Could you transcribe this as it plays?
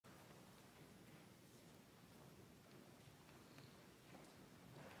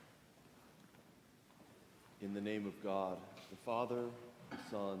In the name of God, the Father, the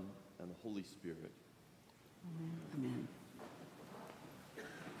Son, and the Holy Spirit. Amen.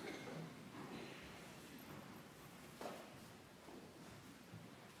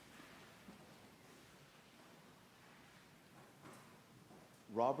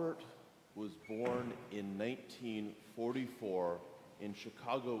 Robert was born in 1944 in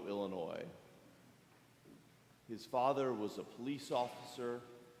Chicago, Illinois. His father was a police officer,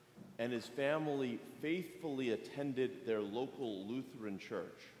 and his family faithfully attended their local Lutheran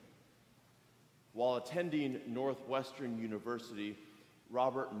church. While attending Northwestern University,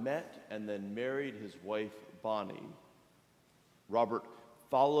 Robert met and then married his wife, Bonnie. Robert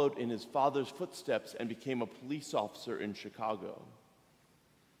followed in his father's footsteps and became a police officer in Chicago.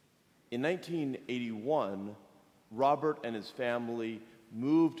 In 1981, Robert and his family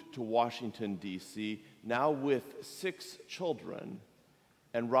moved to Washington, D.C., now with 6 children,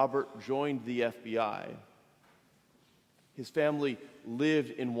 and Robert joined the FBI. His family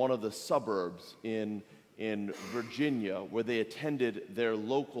lived in one of the suburbs in Virginia, where they attended their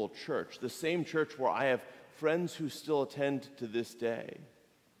local church, the same church where I have friends who still attend to this day.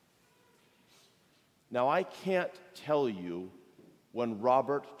 Now, I can't tell you when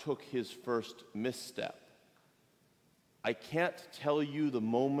Robert took his first misstep. I can't tell you the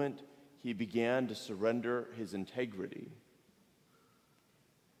moment he began to surrender his integrity.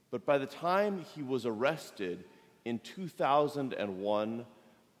 But by the time he was arrested in 2001,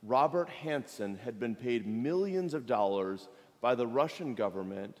 Robert Hansen had been paid millions of dollars by the Russian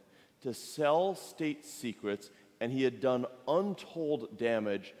government to sell state secrets, and he had done untold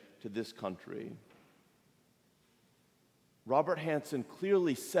damage to this country. Robert Hansen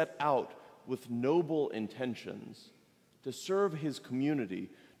clearly set out with noble intentions to serve his community,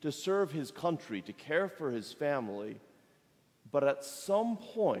 to serve his country, to care for his family. But at some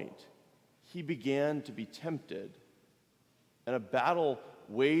point, he began to be tempted, and a battle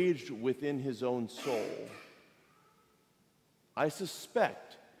waged within his own soul. I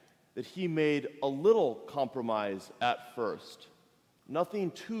suspect that he made a little compromise at first,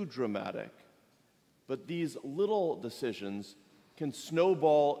 nothing too dramatic, but these little decisions can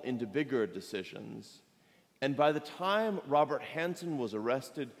snowball into bigger decisions. And by the time Robert Hansen was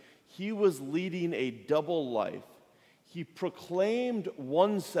arrested, he was leading a double life. He proclaimed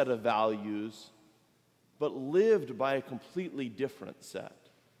one set of values, but lived by a completely different set.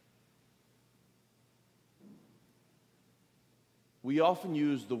 We often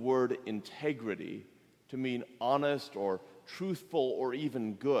use the word integrity to mean honest or truthful or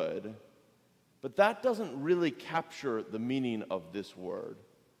even good, but that doesn't really capture the meaning of this word.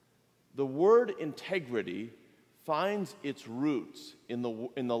 The word integrity finds its roots in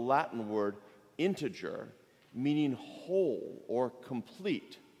the Latin word integer, meaning whole or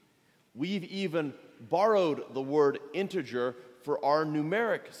complete. We've even borrowed the word integer for our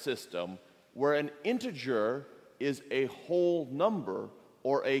numeric system, where an integer is a whole number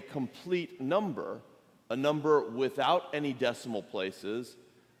or a complete number, a number without any decimal places,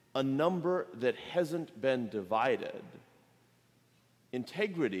 a number that hasn't been divided.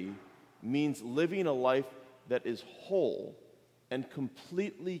 Integrity means living a life that is whole and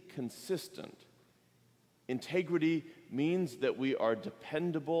completely consistent. Integrity means that we are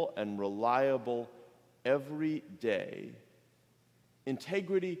dependable and reliable every day.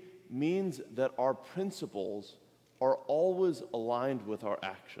 Integrity means that our principles are always aligned with our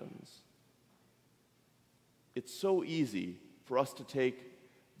actions. It's so easy for us to take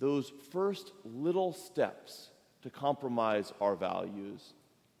those first little steps to compromise our values.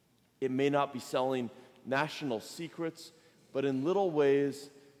 It may not be selling national secrets, but in little ways,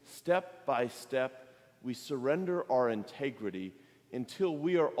 step by step, we surrender our integrity until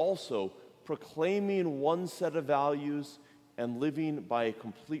we are also proclaiming one set of values and living by a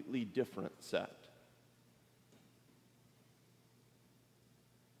completely different set.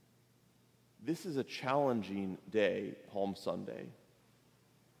 This is a challenging day, Palm Sunday.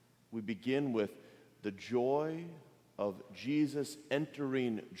 We begin with the joy of Jesus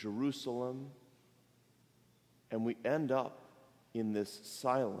entering Jerusalem, and we end up in this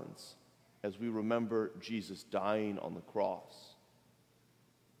silence as we remember Jesus dying on the cross.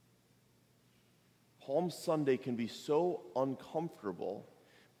 Palm Sunday can be so uncomfortable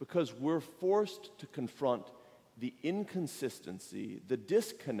because we're forced to confront the inconsistency, the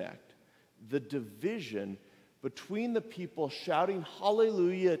disconnect, the division between the people shouting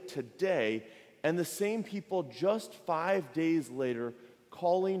hallelujah today and the same people just 5 days later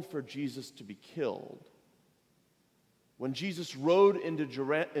calling for Jesus to be killed. When Jesus rode into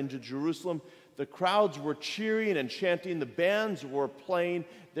Jerusalem, the crowds were cheering and chanting, the bands were playing,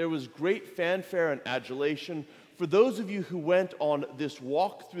 there was great fanfare and adulation. For those of you who went on this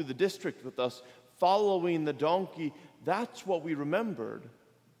walk through the district with us, following the donkey, that's what we remembered.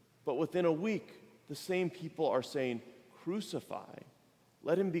 But within a week, the same people are saying, crucify.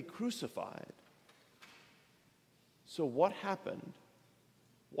 Let him be crucified. So what happened?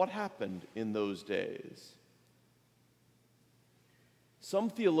 What happened in those days?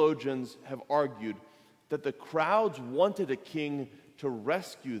 Some theologians have argued that the crowds wanted a king to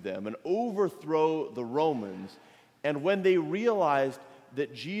rescue them and overthrow the Romans. And when they realized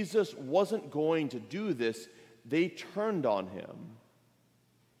that Jesus wasn't going to do this, they turned on him.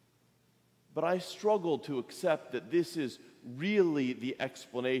 But I struggle to accept that this is really the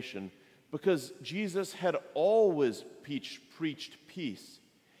explanation, because Jesus had always preached peace.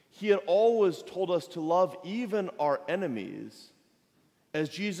 He had always told us to love even our enemies. As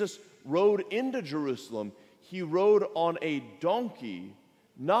Jesus rode into Jerusalem, he rode on a donkey,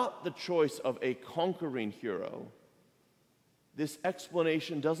 not the choice of a conquering hero. This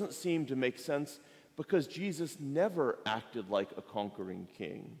explanation doesn't seem to make sense because Jesus never acted like a conquering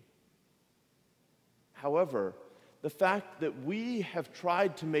king. However, the fact that we have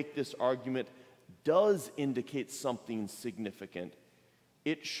tried to make this argument does indicate something significant.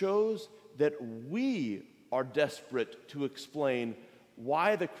 It shows that we are desperate to explain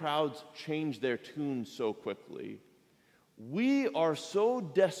why the crowds changed their tune so quickly. We are so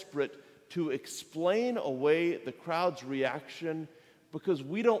desperate to explain away the crowd's reaction because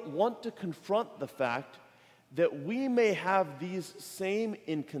we don't want to confront the fact that we may have these same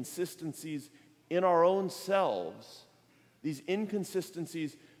inconsistencies in our own selves, these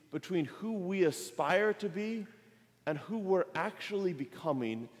inconsistencies between who we aspire to be and who we're actually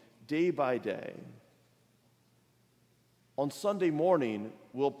becoming day by day. On Sunday morning,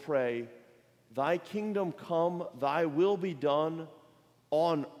 we'll pray, "Thy kingdom come, thy will be done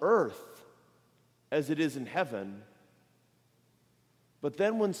on earth as it is in heaven." But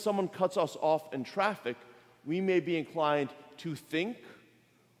then when someone cuts us off in traffic, we may be inclined to think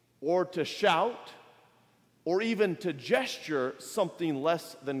or to shout or even to gesture something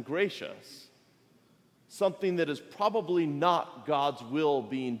less than gracious, something that is probably not God's will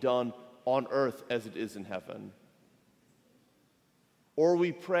being done on earth as it is in heaven. Or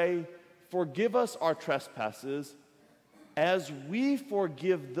we pray, "Forgive us our trespasses as we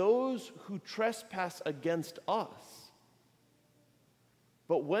forgive those who trespass against us."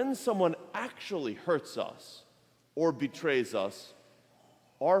 But when someone actually hurts us or betrays us,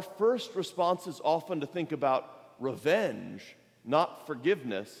 our first response is often to think about revenge, not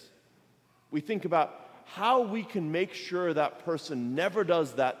forgiveness. We think about how we can make sure that person never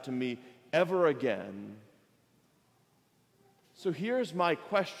does that to me ever again. So here's my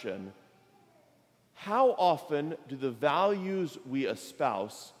question. How often do the values we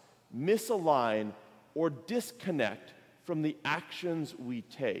espouse misalign or disconnect from the actions we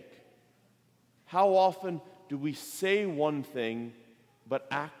take? How often do we say one thing but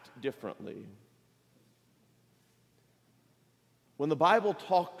act differently? When the Bible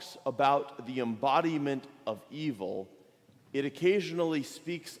talks about the embodiment of evil, it occasionally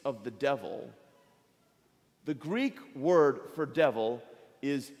speaks of the devil. The Greek word for devil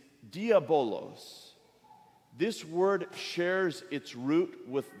is diabolos. This word shares its root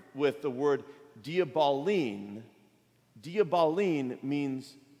with the word diabolin. Diabolin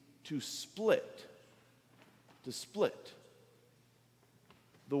means to split. To split.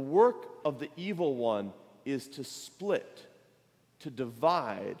 The work of the evil one is to split, to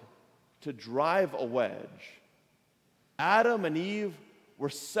divide, to drive a wedge. Adam and Eve were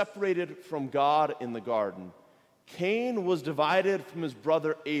separated from God in the garden. Cain was divided from his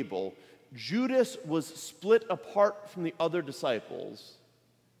brother Abel. Judas was split apart from the other disciples.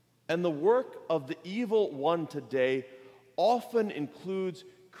 And the work of the evil one today often includes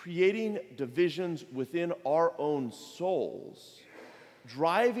creating divisions within our own souls,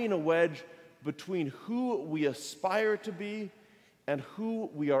 driving a wedge between who we aspire to be and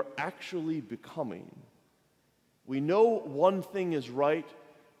who we are actually becoming. We know one thing is right,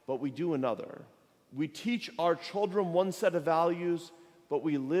 but we do another. We teach our children one set of values, but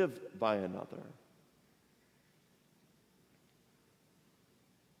we live by another.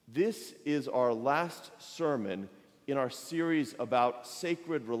 This is our last sermon in our series about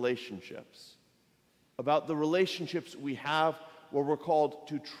sacred relationships, about the relationships we have where we're called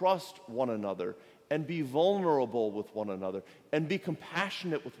to trust one another and be vulnerable with one another and be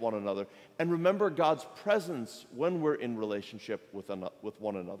compassionate with one another and remember God's presence when we're in relationship with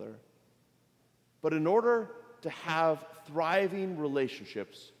one another. But in order to have thriving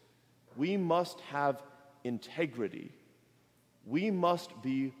relationships, we must have integrity. We must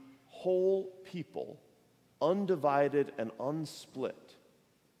be whole people, undivided and unsplit.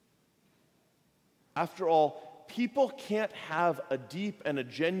 After all, people can't have a deep and a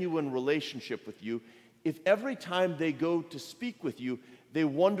genuine relationship with you if every time they go to speak with you, they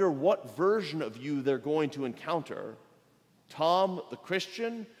wonder what version of you they're going to encounter. Tom, the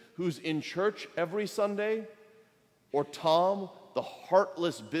Christian, who's in church every Sunday? Or Tom, the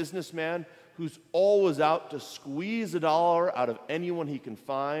heartless businessman who's always out to squeeze a dollar out of anyone he can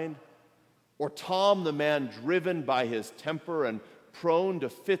find? Or Tom, the man driven by his temper and prone to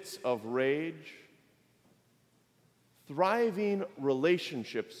fits of rage? Thriving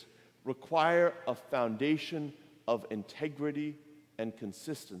relationships require a foundation of integrity and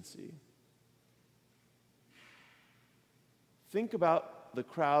consistency. Think about the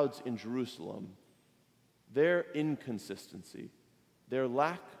crowds in Jerusalem, their inconsistency, their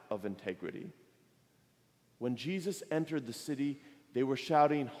lack of integrity. When Jesus entered the city, they were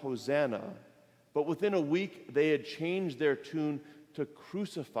shouting, "Hosanna," but within a week they had changed their tune to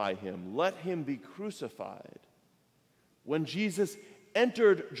 "Crucify him, let him be crucified." When Jesus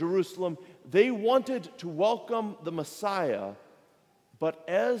entered Jerusalem, they wanted to welcome the Messiah, but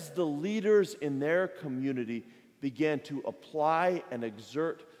as the leaders in their community began to apply and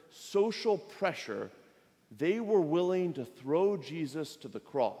exert social pressure, they were willing to throw Jesus to the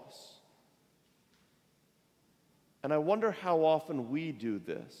cross. And I wonder how often we do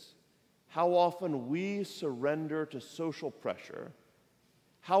this, how often we surrender to social pressure.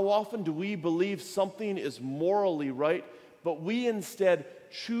 How often do we believe something is morally right, but we instead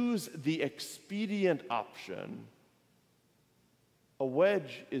choose the expedient option? A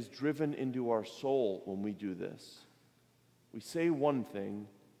wedge is driven into our soul when we do this. We say one thing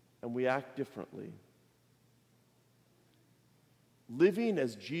and we act differently. Living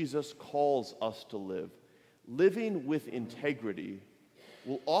as Jesus calls us to live, living with integrity,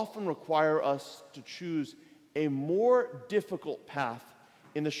 will often require us to choose a more difficult path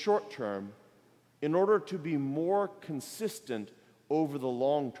in the short term in order to be more consistent over the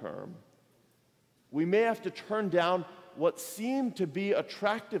long term. We may have to turn down what seem to be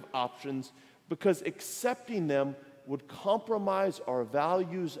attractive options because accepting them would compromise our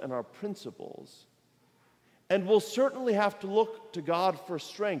values and our principles. And we'll certainly have to look to God for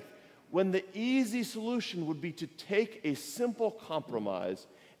strength when the easy solution would be to take a simple compromise.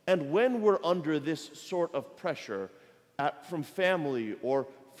 And when we're under this sort of pressure from family or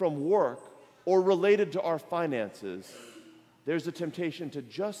from work or related to our finances, there's a temptation to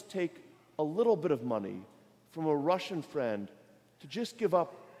just take a little bit of money from a Russian friend to just give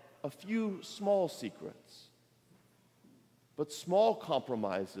up a few small secrets. But small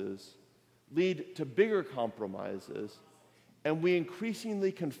compromises lead to bigger compromises, and we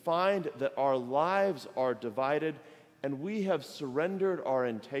increasingly can find that our lives are divided and we have surrendered our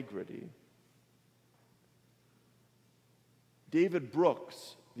integrity. David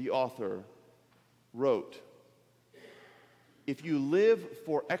Brooks, the author, wrote, "If you live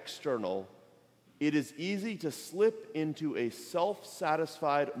for external, it is easy to slip into a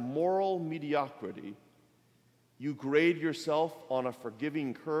self-satisfied moral mediocrity. You grade yourself on a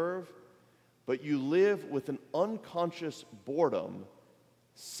forgiving curve, but you live with an unconscious boredom,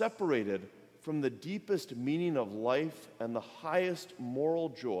 separated from the deepest meaning of life and the highest moral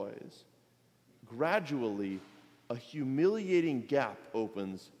joys. Gradually, a humiliating gap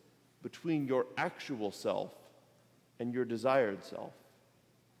opens between your actual self and your desired self."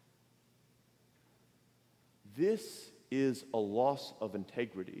 This is a loss of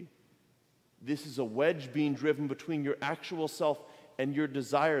integrity. This is a wedge being driven between your actual self and your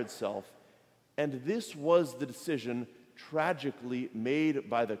desired self. And this was the decision tragically made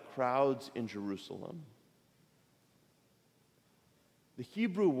by the crowds in Jerusalem. The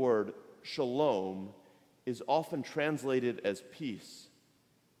Hebrew word shalom is often translated as peace,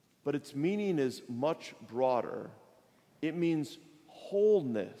 but its meaning is much broader. It means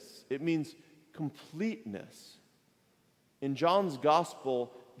wholeness. It means completeness. In John's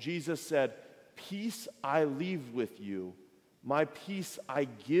gospel, Jesus said, "Peace I leave with you, my peace I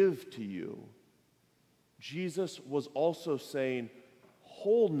give to you." Jesus was also saying,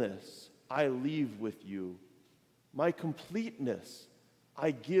 "Wholeness I leave with you, my completeness I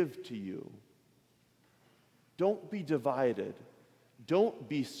give to you." Don't be divided. Don't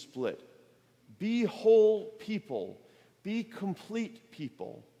be split. Be whole people. Be complete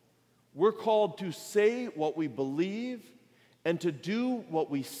people. We're called to say what we believe and to do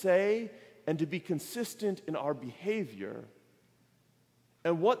what we say and to be consistent in our behavior.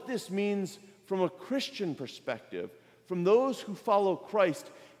 And what this means from a Christian perspective, from those who follow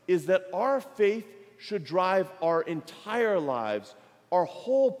Christ, is that our faith should drive our entire lives, our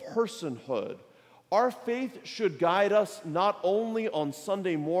whole personhood. Our faith should guide us not only on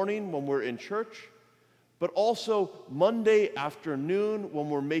Sunday morning when we're in church, but also Monday afternoon when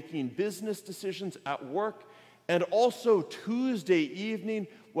we're making business decisions at work, and also Tuesday evening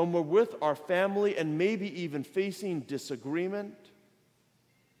when we're with our family and maybe even facing disagreement.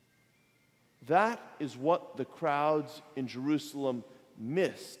 That is what the crowds in Jerusalem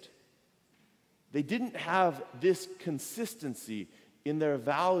missed. They didn't have this consistency in their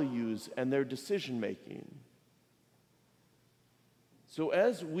values and their decision-making. So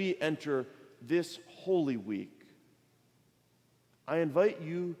as we enter this Holy Week, I invite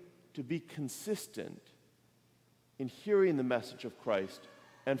you to be consistent in hearing the message of Christ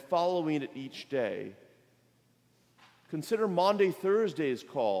and following it each day. Consider Maundy Thursday's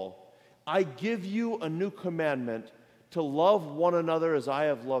call, "I give you a new commandment, to love one another as I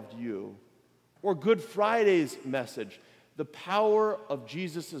have loved you." Or Good Friday's message, "The power of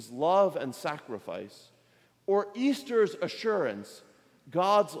Jesus' love and sacrifice." Or Easter's assurance,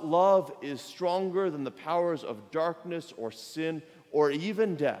 "God's love is stronger than the powers of darkness or sin or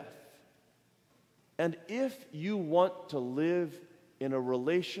even death." And if you want to live in a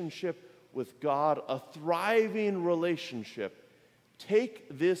relationship with God, a thriving relationship, take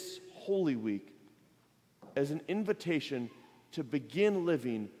this Holy Week as an invitation to begin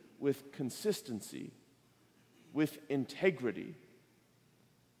living with consistency, with integrity,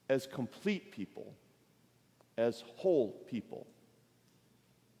 as complete people, as whole people.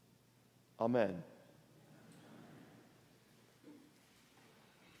 Amen.